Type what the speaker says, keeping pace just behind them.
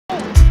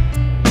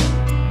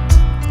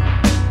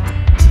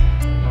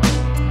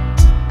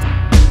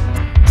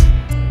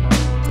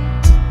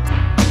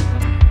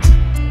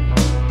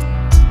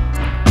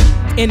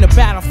In the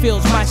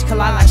battlefields, minds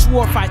collide like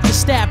sword fights. Get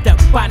stabbed up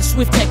by the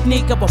swift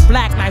technique of a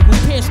black knight with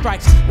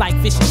pinstripes like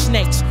vicious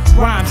snakes.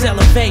 Rhymes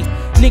elevate,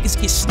 niggas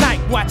get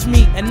sniped. Watch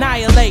me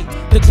annihilate.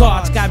 The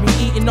guards got me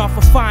eating off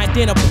of fine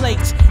dinner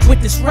plates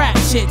with this rap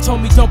shit.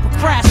 Told me don't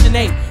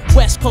procrastinate.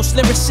 West Coast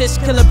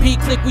lyricists, killer beat,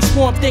 click, we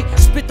swarm thick.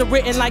 Spit the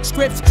written like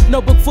scripts,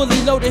 notebook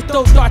fully loaded,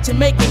 throw darts and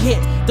make it hit.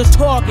 The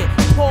target,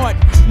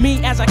 pardon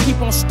me as I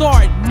keep on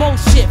starting.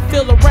 Most shit,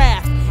 feel the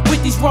wrath.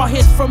 With these raw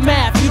hits from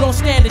math, you don't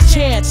stand a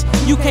chance.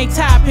 You can't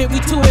top it, we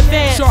too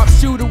advanced.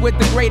 Sharpshooter with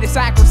the greatest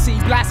accuracy,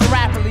 blasting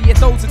rapidly at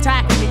those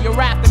attacking me. You're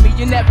after me,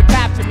 you never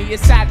capture me.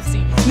 It's sad to see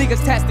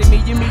niggas testing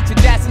me. You meet your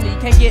destiny,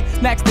 can't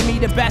get next to me,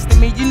 the best of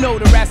me. You know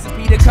the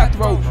recipe, the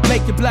cutthroat,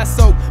 make your blood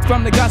soak.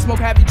 From the gun smoke,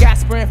 have you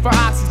gasping for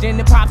oxygen.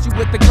 It pops you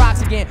with the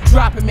Glocks again.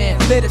 Drop it, man.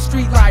 Live the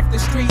street life, the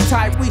street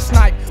type. We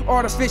snipe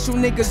artificial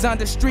niggas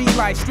under street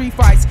lights. Street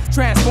fights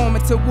transform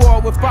into war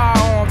with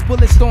firearms.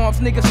 Bullet storms,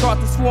 niggas start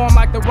to swarm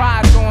like the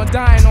rides on.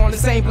 Dying on the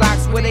same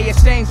blocks where they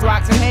exchange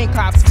rocks and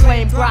handcuffs.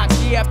 Flame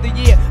blocks year after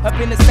year up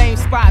in the same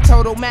spot.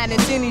 Total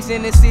madness innies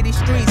in the city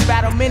streets.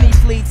 Battle many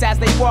fleets as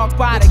they walk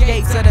by the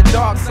gates of the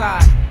dark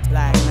side.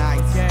 Black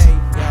Knights, yo.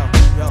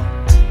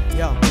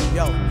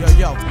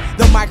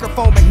 The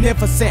microphone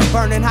magnificent,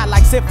 burning hot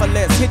like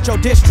syphilis. Hit your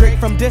district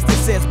from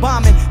distances,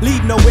 bombing,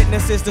 leave no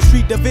witnesses. The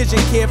street division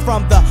kid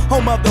from the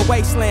home of the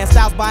wasteland.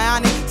 Styles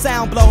bionic,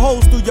 sound blow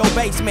holes through your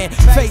basement.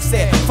 Face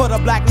it, for the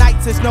Black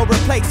Knights it's no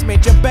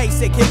replacement. You're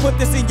basic, here put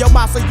this in your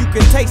mouth so you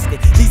can taste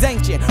it. These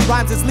ancient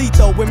rhymes is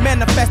lethal, when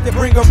manifested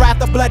bring a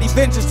wrath of bloody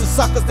vengeance to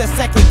suckers that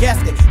second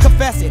guessed it.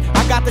 Confess it,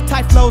 I got the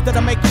type flows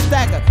that'll make you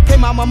stagger.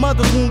 Came out my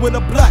mother's womb with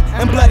a blunt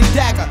and bloody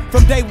dagger.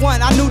 From day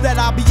one I knew that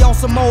I'd be on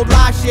some old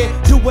lie shit.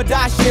 Do or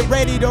die shit,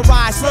 ready to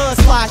ride, slug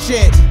fly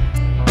shit.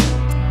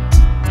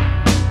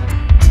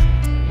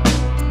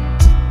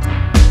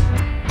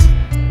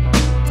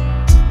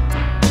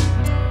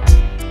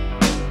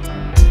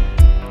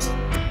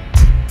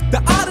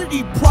 The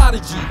oddity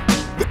prodigy,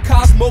 the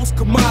cosmos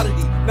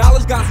commodity,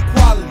 knowledge God's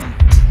equality.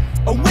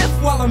 A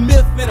whiff while a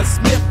myth and a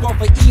smith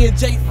off a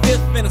E&J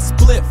fifth and a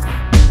spliff.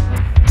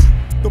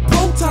 The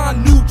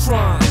proton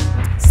neutron,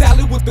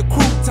 salad with the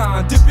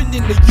crouton, dipping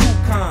in the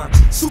Yukon.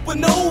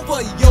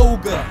 Supernova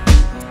yoga,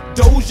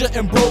 Doja,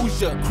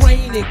 Ambrosia,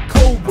 Crane and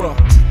Cobra.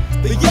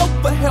 The yelp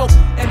for help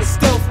and the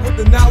stealth with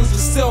the knowledge of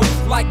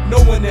self like no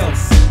one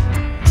else.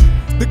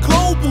 The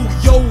global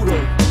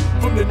yodel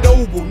from the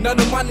noble, none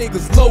of my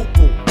niggas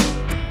local.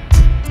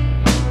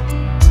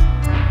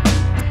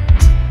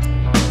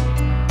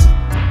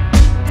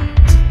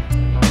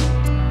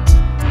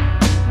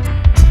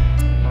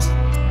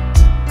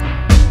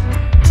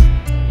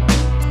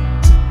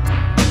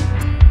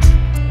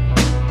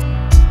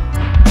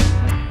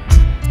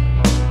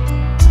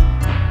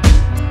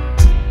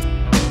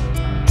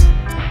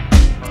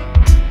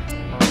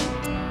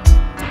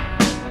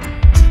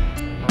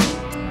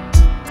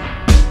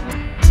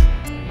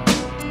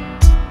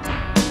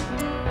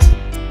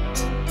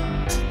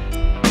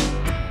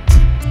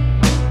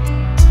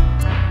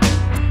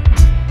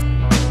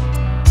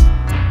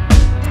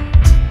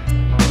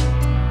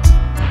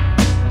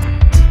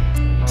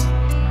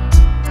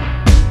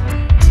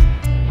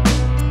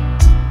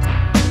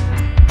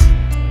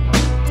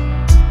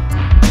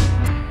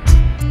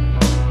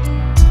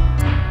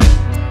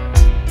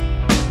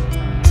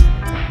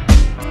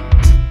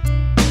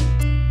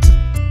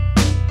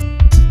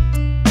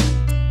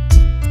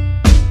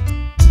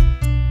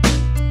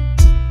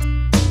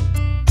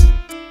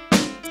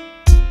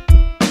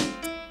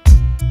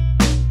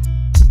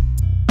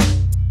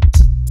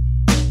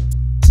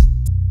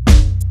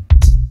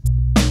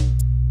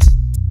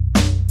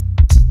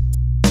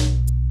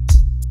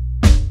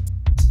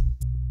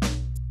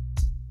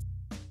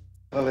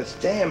 Well, it's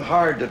damn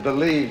hard to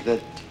believe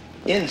that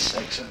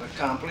insects have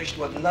accomplished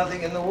what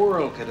nothing in the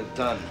world could have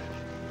done,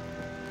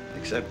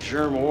 except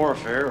germ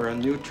warfare or a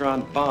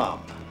neutron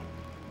bomb.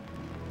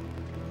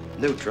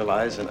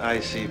 Neutralize an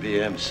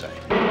ICBM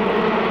site.